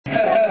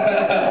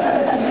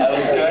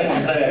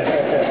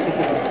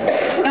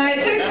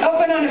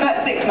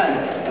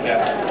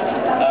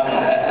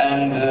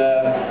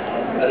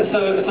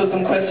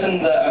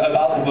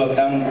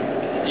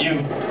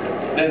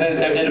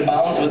it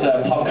abounds with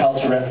pop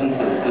culture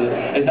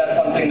references. Is that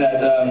something that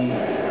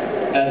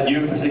that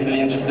you're particularly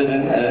interested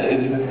in?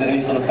 Is there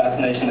any sort of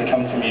fascination that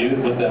comes from you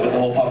with the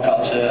whole pop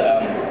culture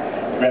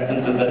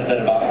references that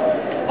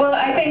abound? Well,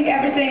 I think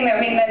everything, I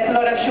mean, there's a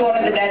lot of Shaun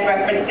of the Dead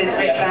references,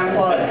 for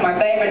example. It's my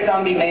favourite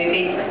zombie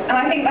movie. And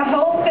I think the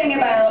whole thing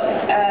about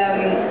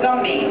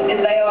zombies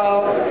is they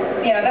are,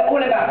 you know, they're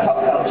all about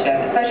pop culture,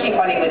 especially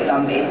Hollywood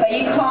zombies. So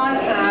you can't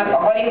have a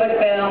Hollywood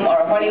film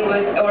or a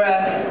Hollywood, or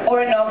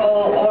a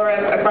novel, or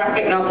a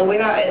graphic novel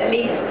without at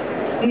least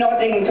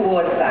nodding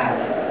towards that.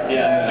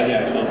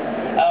 Yeah, cool.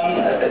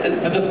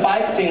 The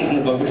fight scenes in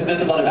the book, because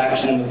there's a lot of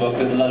action in the book,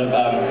 there's a lot of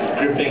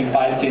gripping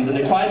fight scenes, and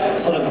they're quite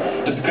sort of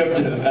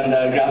descriptive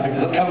and graphic.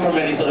 Does it come from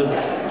any sort of,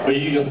 were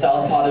you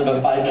yourself part of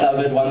a fight club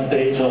at one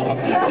stage, or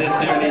did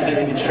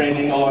any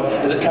training, or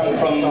does it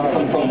come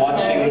from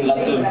watching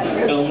lots of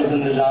films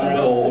in the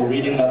genre, or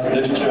reading lots of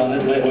literature on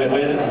it? Where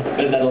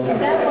did that all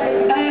come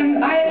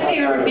from? I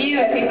actually, a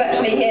reviewer who's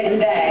actually here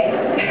today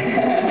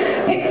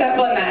picked up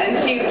on that,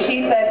 and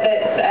she said that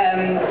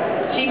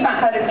she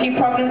had a few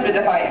problems with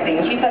the fight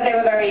scenes. She said they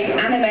were very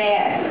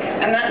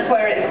anime-esque, and that's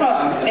where it's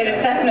from. It was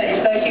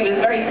definitely, so she was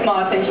very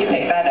smart and she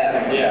picked that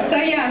up. Yeah. So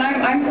yeah, and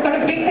I've got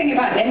a big thing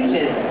about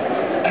ninjas.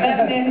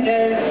 They're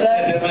ninjas.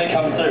 It definitely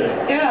comes through.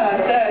 Yeah,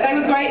 so they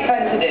were great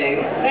fun to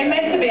do. They're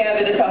meant to be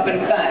over the top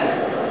and fun.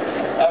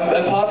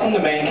 Apart from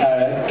the main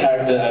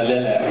character,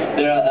 Lele,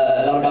 there are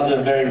a lot of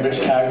other very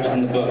rich characters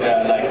in the book,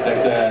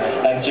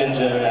 like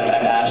Ginger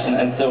and Ash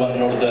and so on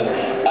and all of those.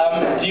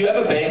 Do you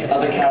ever base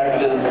other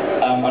characters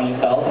on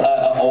yourself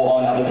or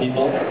on other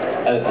people,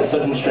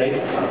 certain traits?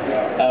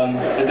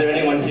 Is there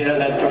anyone here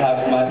that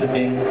perhaps might have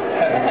been...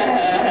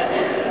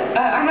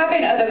 I have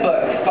in other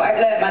books, but I've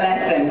learnt my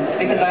lesson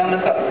because I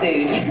almost got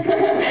sued.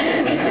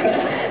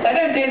 So I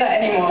don't do that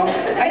anymore.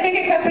 I think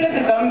a couple of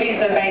the zombies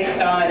are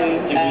based on...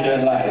 If you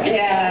don't like.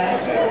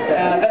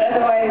 Yeah, but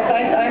otherwise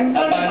I'm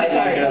fond of my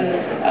characters.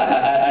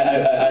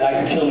 I like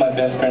to kill my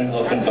best friends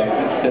off in books.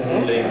 It's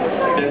definitely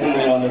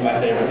one of my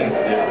favorite things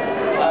to do.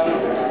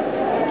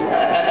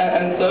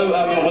 And so,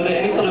 were there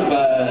any sort of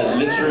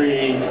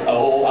literary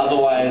or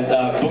otherwise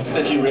books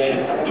that you read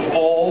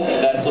before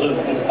that sort of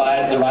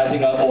inspired the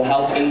writing of, or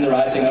helped in the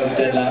writing of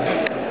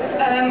Deadlands?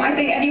 I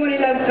think anyone who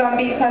loves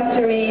zombies has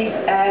to read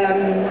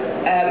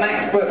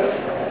Max Brooks'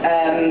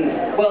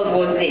 World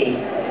War Z,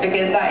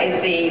 because that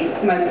is the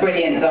most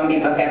brilliant zombie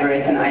book ever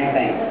written, I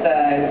think. So,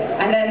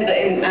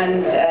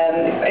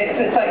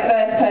 it's like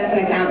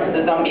first-person accounts of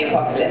the zombie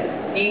apocalypse,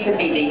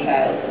 beautifully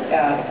detailed.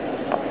 Yeah.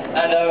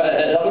 And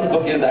a lot of the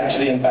book is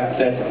actually, in fact,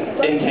 set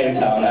in Cape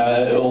Town,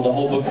 or the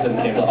whole book is in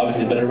Cape Town,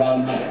 obviously, but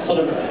around sort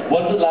of,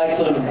 what's it like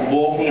sort of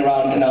walking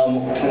around Canal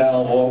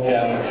Walk,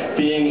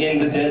 being in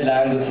the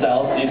Deadlands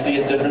itself? Do you see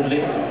it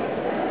differently?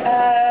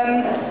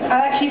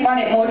 I actually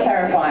find it more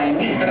terrifying.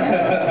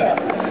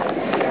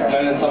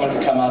 Don't let someone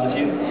come out at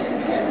you?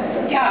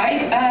 Yeah,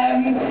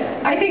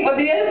 I think, well,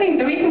 the other thing,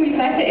 the reason we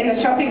set it in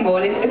the shopping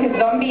mall is because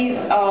zombies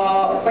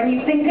are, when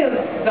you think of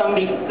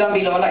zombie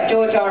lore, like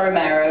George R.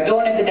 Romero,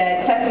 Dawn of the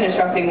Dead, set in a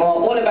shopping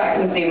mall, all about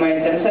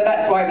consumerism, so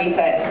that's why we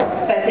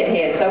set it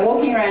here. So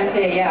walking around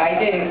here, yeah, I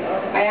do.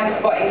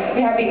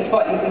 We have been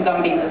spotting some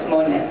zombies this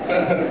morning.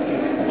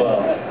 Well.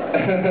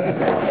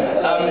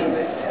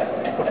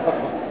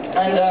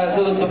 And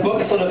so the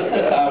book sort of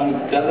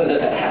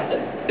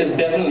is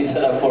definitely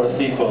set up for a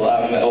sequel,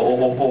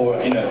 or for,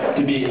 you know,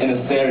 to be in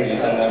a series,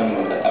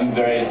 and I'm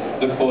very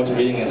look forward to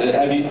reading it.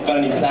 Have you got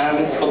any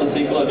plans for the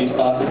sequel? Have you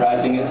started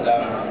writing it?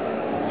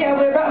 Yeah,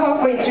 we're about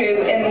halfway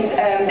through,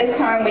 and this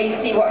time we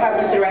see what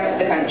happens to the rest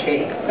of the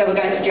country. So we're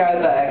going to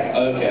Joburg.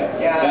 Okay.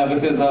 Yeah,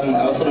 because I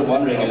was sort of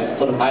wondering, it's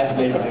sort of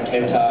isolated from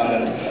Cape Town,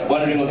 and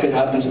wondering what could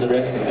happen to the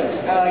rest of it.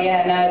 Oh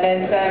yeah, no,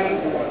 there's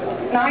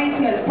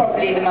Nighton is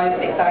probably the most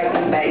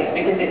exciting base,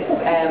 because it's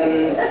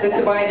the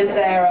survivors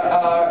there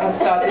have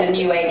started a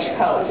new age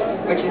cult,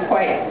 which is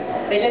quite,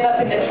 they live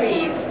up in the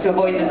trees to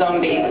avoid the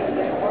zombies,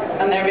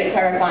 and they're a bit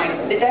terrifying.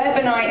 The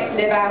Durbanites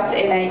live out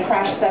in a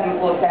crashed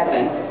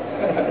 747.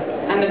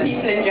 And the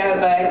people in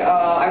Joburg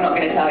are, I'm not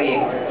going to tell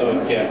you.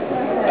 Okay.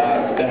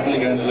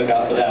 Definitely going to look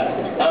out for that.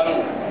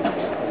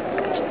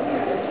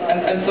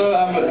 And so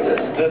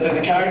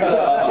the character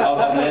of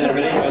Lena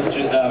really goes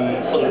through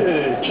sort of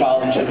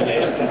trials and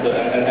tribulations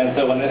and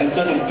so on, and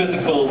certain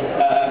physical,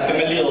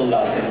 familial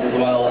lessons,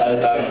 as well as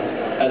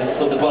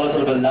sort of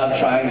a love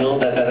triangle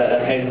that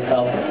plays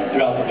itself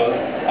throughout the book.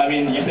 I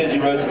mean, you said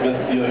you wrote it with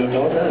your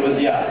daughter.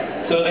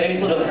 So are there any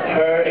sort of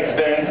her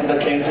experiences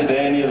that came to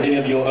there, any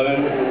of your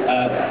own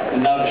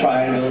love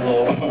triangles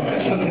or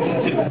something to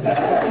do with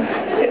that?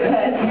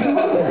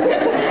 Well,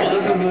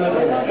 this is a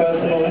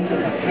personal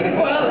interest.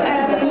 Well,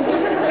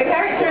 the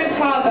character of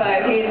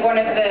Tarbo, who's one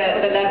of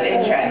the love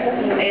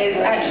interests, is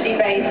actually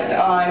based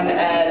on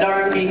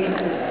Lauren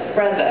Buchan's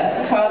brother,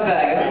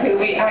 Tarbo, who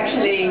we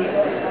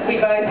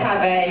both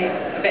have a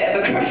bit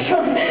of a crush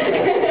on.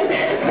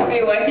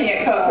 We were working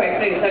at Cockwork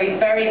Food, so he's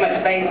very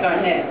much based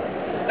on him.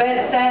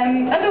 But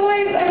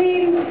otherwise, I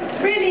mean,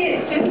 really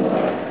it's just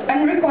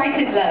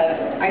unrequited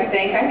love, I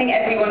think. I think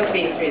everyone's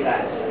been through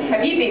that.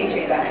 Have you been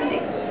through that, Andy?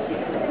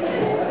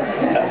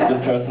 bit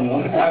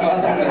personal. I'm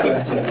asking the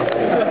question.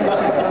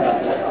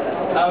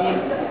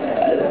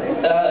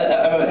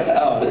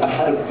 I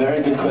had a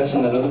very good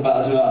question that I was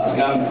about to ask.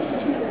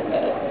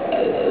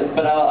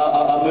 But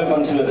I'll move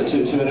on to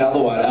another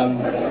one.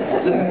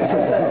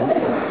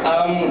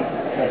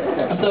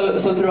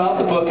 So throughout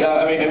the book,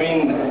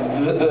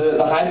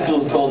 the high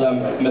school is called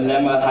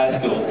Malema High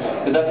School.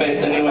 Is that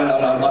based anywhere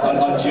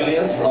on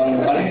Julius?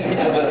 On any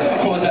other,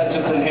 or was that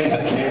just a name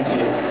that came to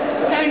you?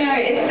 No,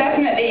 it's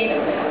definitely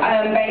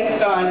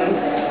based on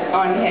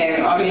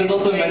him. Because there's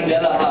also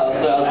Mandela House,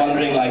 so I was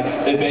wondering, like,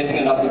 they're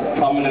basing it off of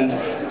prominent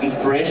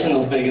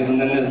inspirational figures, and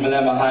then there's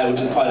Malema High,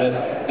 which is quite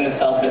in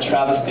itself a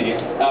travesty.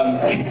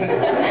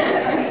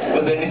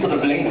 Was there any sort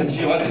of link that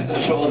you wanted to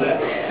draw there?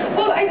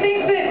 Well, I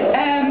think that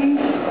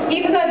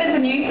even though there's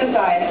a new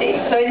society,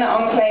 so in the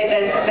Enclave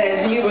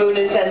there's new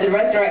rulers, there's the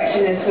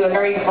Resurrectionists who are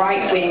very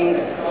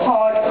right-wing,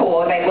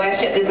 hardcore, they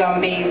worship the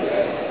zombies,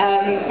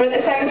 but at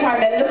the same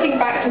time they're looking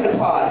back to the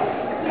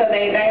past. So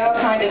they are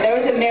there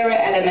is a mirror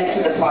element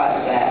to the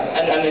past there.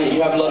 And you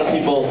have a lot of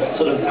people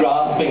sort of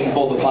grasping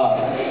for the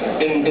past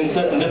in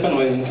certain different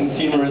ways, in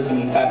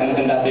consumerism,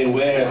 in that they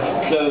wear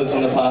clothes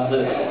from the past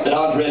that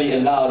aren't really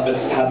allowed but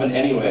happen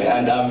anyway,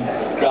 and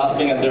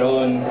grasping at their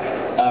own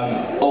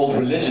old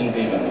religions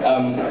even.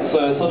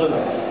 So sort of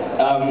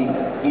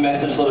the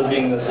message sort of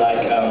being this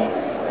like,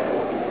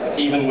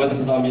 even with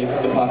the zombie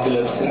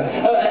apocalypse.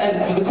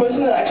 And the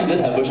question that I actually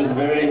did have, which is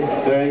very,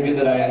 very good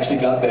that I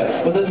actually got there,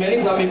 was that many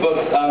zombie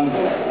books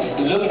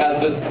look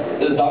at this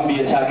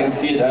zombie attack and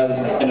see it as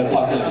an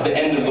apocalypse, the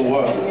end of the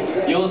world.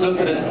 Yours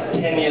looks at it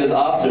 10 years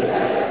after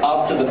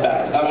the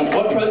fact.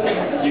 What process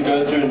did you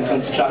go through in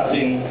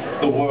constructing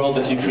the world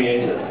that you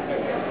created?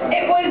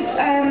 It was,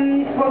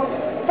 well,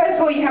 first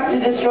of all you have to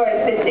destroy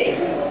a city.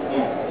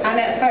 And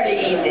that's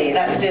very easy.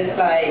 That's just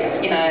like,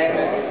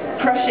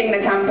 crushing the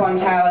tampon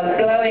towers,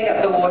 blowing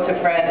up the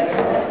waterfront.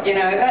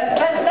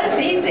 That's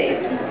easy.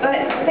 But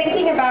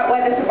thinking about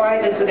where the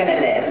survivors were going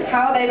to live,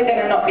 how they were going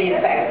to not be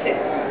infected,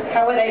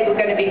 how were they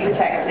going to be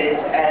protected,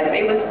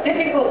 it was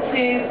difficult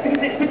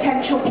because it's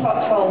potential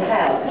plot hole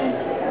hell.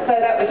 So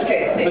that was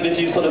tricky. But did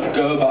you sort of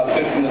go about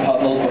fixing the plot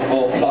holes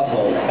before plot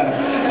holes?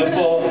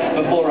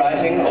 before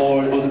writing,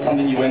 or was it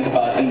something you went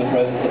about in the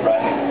process of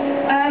writing?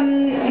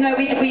 No,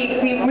 we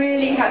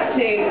really had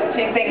to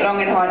think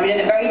long and hard. We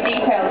did a very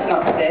detailed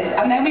synopsis,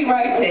 and then we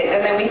wrote it,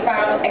 and then we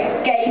found a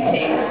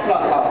gaping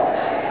plot hole.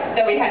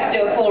 So we had to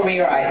do a full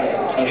rewrite.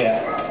 Okay.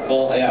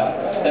 Well,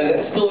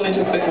 yeah. Still an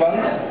interesting one?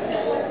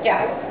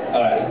 Yeah.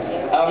 Alright.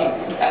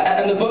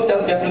 And the book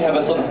does definitely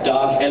have a sort of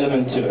dark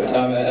element to it,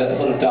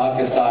 a sort of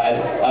darker side.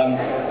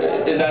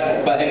 Is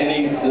that in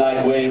any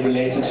way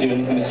related to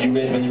anything that you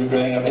read when you were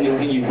growing up?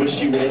 Anything you wish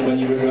you read when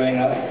you were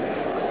growing up?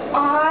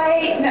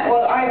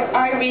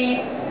 I read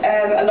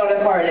a lot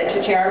of horror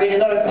literature. I read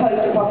a lot of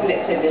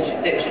post-apocalyptic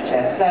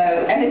literature.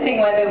 So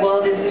anything where the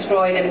world is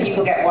destroyed and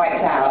people get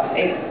wiped out,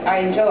 I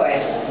enjoy.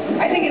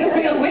 I think it's a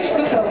real wish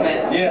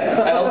fulfillment.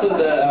 Yeah, and also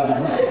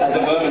at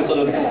the moment,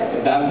 sort of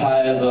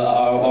vampires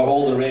are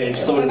all the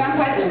rage. The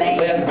vampires are lame.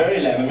 They're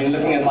very lame. I mean,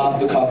 looking at half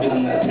the copies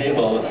on the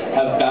table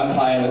have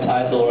vampire in the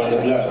title or in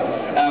the blurb.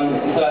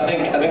 So I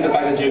think the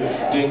fact that you're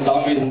doing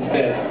zombies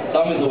instead,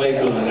 zombies are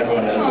way cooler than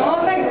everyone else.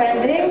 Oh, thanks,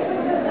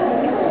 Andy.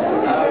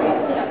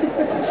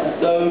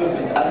 So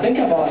I think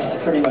I've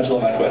asked pretty much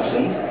all my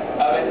questions.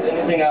 Is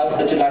there anything else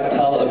that you'd like to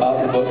tell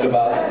about the book,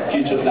 about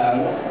future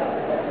plans?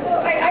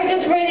 I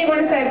just really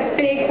want to say a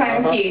big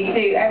thank you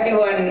to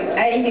everyone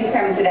who's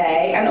come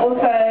today, and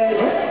also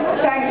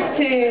thanks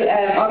to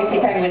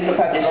obviously Penguin for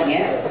publishing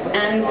it,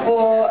 and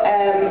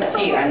to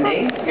you,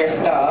 Andy, you're a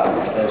star.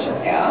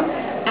 Yeah.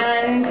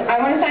 And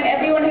I want to thank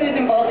everyone who was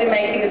involved in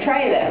making the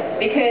trailer,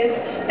 because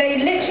they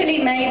literally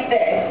made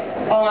this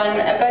on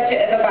a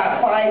budget of about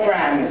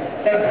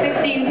 $5,000. There were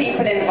 16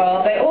 people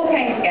involved. They all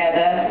came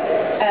together.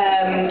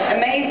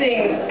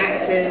 Amazing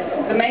actors.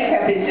 The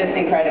makeup is just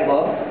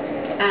incredible.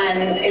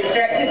 And it's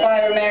directed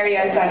by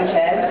Romario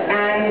Sanchez.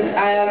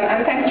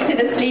 And thank you to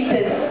the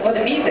Sleepers for the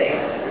music,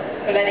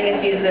 for letting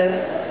us use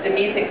the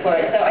music for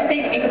it. So I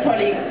think we could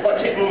probably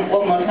watch it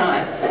one more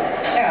time.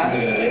 Yeah.